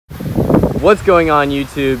What's going on,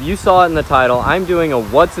 YouTube? You saw it in the title. I'm doing a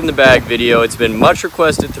what's in the bag video. It's been much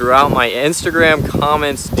requested throughout my Instagram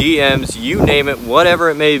comments, DMs, you name it, whatever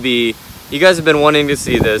it may be. You guys have been wanting to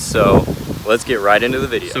see this, so let's get right into the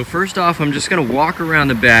video. So first off, I'm just gonna walk around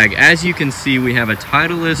the bag. As you can see, we have a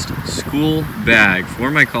Titleist school bag for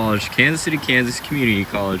my college, Kansas City, Kansas Community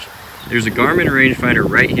College. There's a Garmin rangefinder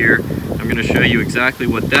right here. I'm gonna show you exactly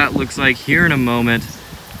what that looks like here in a moment.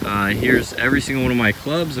 Here's every single one of my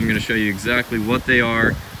clubs. I'm going to show you exactly what they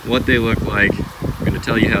are, what they look like. I'm going to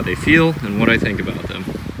tell you how they feel and what I think about them.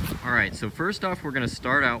 Alright, so first off, we're going to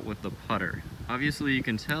start out with the putter. Obviously you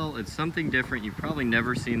can tell it's something different. You've probably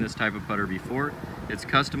never seen this type of putter before. It's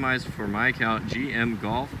customized for my account, GM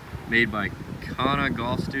Golf, made by Kana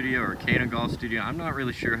Golf Studio or Kana Golf Studio. I'm not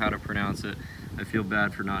really sure how to pronounce it. I feel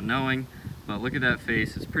bad for not knowing. But look at that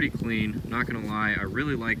face, it's pretty clean. Not gonna lie, I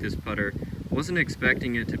really like this putter. Wasn't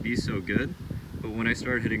expecting it to be so good, but when I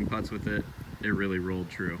started hitting putts with it, it really rolled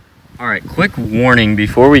true. Alright, quick warning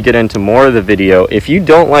before we get into more of the video. If you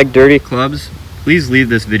don't like dirty clubs, please leave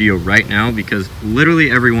this video right now because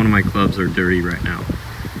literally every one of my clubs are dirty right now.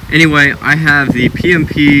 Anyway, I have the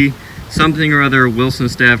PMP something or other Wilson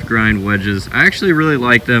Staff Grind wedges. I actually really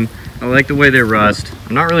like them. I like the way they rust.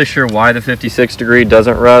 I'm not really sure why the 56 degree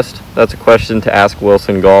doesn't rust. That's a question to ask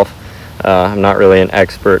Wilson Golf. I'm not really an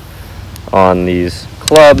expert on these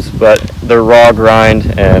clubs, but they're raw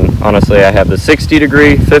grind, and honestly I have the 60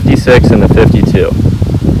 degree, 56, and the 52.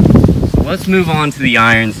 So let's move on to the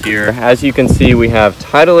irons here. As you can see, we have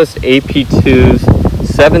Titleist AP2s,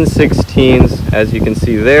 7/16s, as you can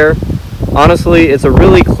see there. Honestly, it's a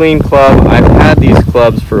really clean club. I've had these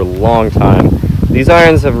clubs for a long time. These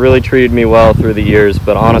irons have really treated me well through the years,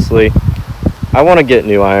 but honestly, I want to get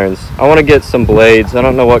new irons. I want to get some blades. I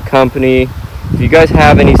don't know what company. If you guys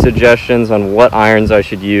have any suggestions on what irons I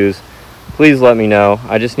should use, please let me know.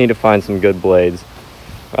 I just need to find some good blades.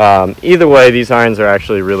 Either way, these irons are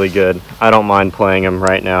actually really good. I don't mind playing them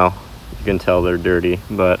right now. You can tell they're dirty,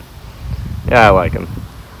 but yeah, I like them.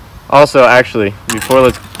 Also, actually, before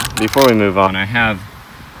we move on, I have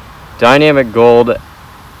Dynamic Gold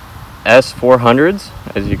S400s,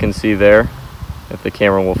 as you can see there, if the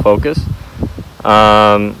camera will focus.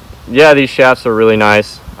 Yeah, these shafts are really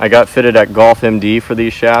nice. I got fitted at Golf MD for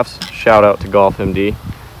these shafts. Shout out to Golf MD.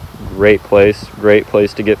 Great place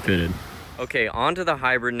to get fitted. Okay, on to the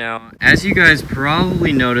hybrid now. As you guys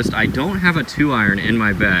probably noticed, I don't have a 2-iron in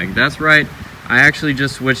my bag. That's right, I actually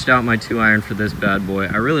just switched out my 2-iron for this bad boy.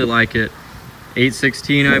 I really like it.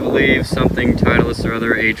 816, I believe, something Titleist or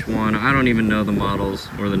other, H1. I don't even know the models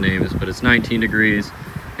or the names, but it's 19 degrees.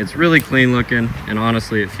 It's really clean looking, and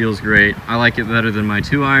honestly, it feels great. I like it better than my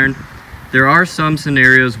 2-iron. There are some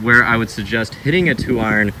scenarios where I would suggest hitting a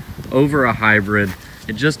 2-iron over a hybrid.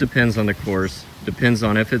 It just depends on the course. Depends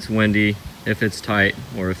on if it's windy, if it's tight,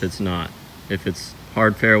 or if it's not. If it's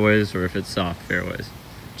hard fairways or if it's soft fairways.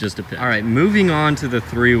 Just depends. All right, moving on to the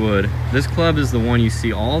 3-wood. This club is the one you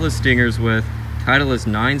see all the stingers with. Titleist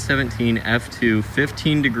 917 F2,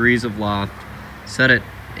 15 degrees of loft, set at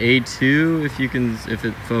A2 if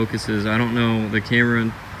it focuses. I don't know the camera.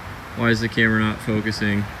 Why is the camera not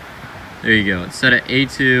focusing? There you go. It's set at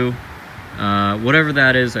A2. Whatever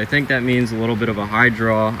that is, I think that means a little bit of a high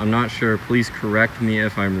draw. I'm not sure. Please correct me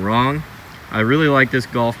if I'm wrong. I really like this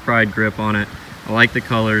Golf Pride grip on it. I like the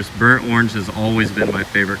colors. Burnt orange has always been my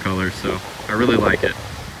favorite color, so I really like it.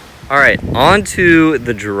 All right, on to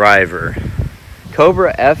the driver.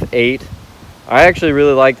 Cobra F8. I actually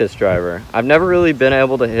really like this driver. I've never really been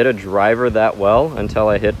able to hit a driver that well until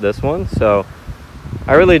I hit this one, so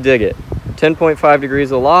I really dig it. 10.5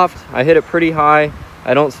 degrees of loft. I hit it pretty high.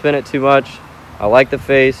 I don't spin it too much. I like the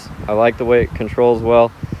face. I like the way it controls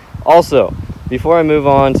well. Also, before I move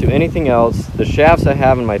on to anything else, the shafts I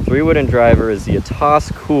have in my 3-wood and driver is the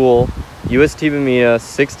Atas Cool UST Bamiya,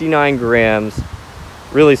 69 grams.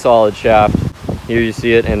 Really solid shaft. Here you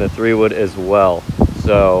see it in the 3-wood as well.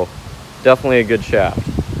 So definitely a good shaft.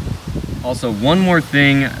 Also, one more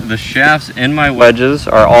thing, the shafts in my wedges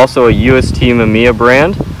are also a UST Mamiya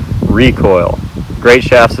brand, Recoil. Great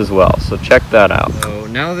shafts as well, so check that out. So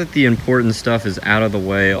now that the important stuff is out of the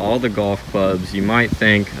way, all the golf clubs, you might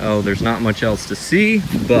think, oh, there's not much else to see,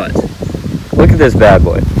 but look at this bad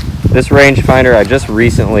boy. This rangefinder I just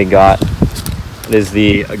recently got. It is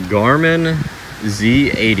the Garmin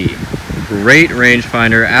Z80. Great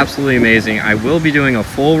rangefinder, absolutely amazing. I will be doing a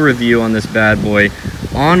full review on this bad boy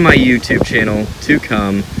on my YouTube channel to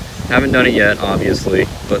come. Haven't done it yet, obviously,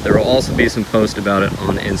 but there will also be some posts about it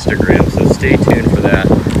on Instagram, so stay tuned for that.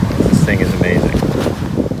 This thing is amazing.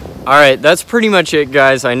 Alright, that's pretty much it,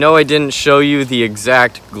 guys. I know I didn't show you the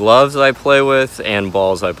exact gloves I play with and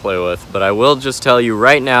balls I play with, but I will just tell you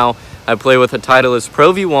right now, I play with a Titleist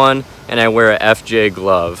Pro V1 and I wear a FJ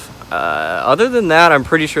glove. Other than that, I'm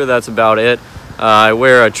pretty sure that's about it. I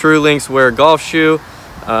wear a True Links Wear golf shoe.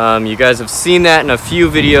 You guys have seen that in a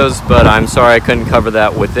few videos, but I'm sorry I couldn't cover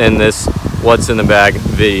that within this What's in the Bag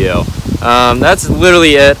video. That's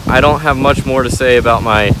literally it. I don't have much more to say about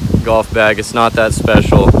my golf bag. It's not that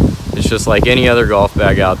special. It's just like any other golf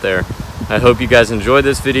bag out there. I hope you guys enjoyed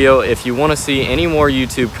this video. If you want to see any more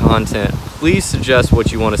YouTube content, please suggest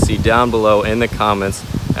what you want to see down below in the comments.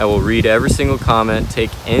 I will read every single comment, take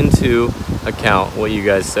into account what you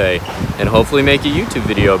guys say, and hopefully make a YouTube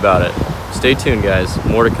video about it. Stay tuned, guys.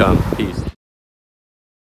 More to come.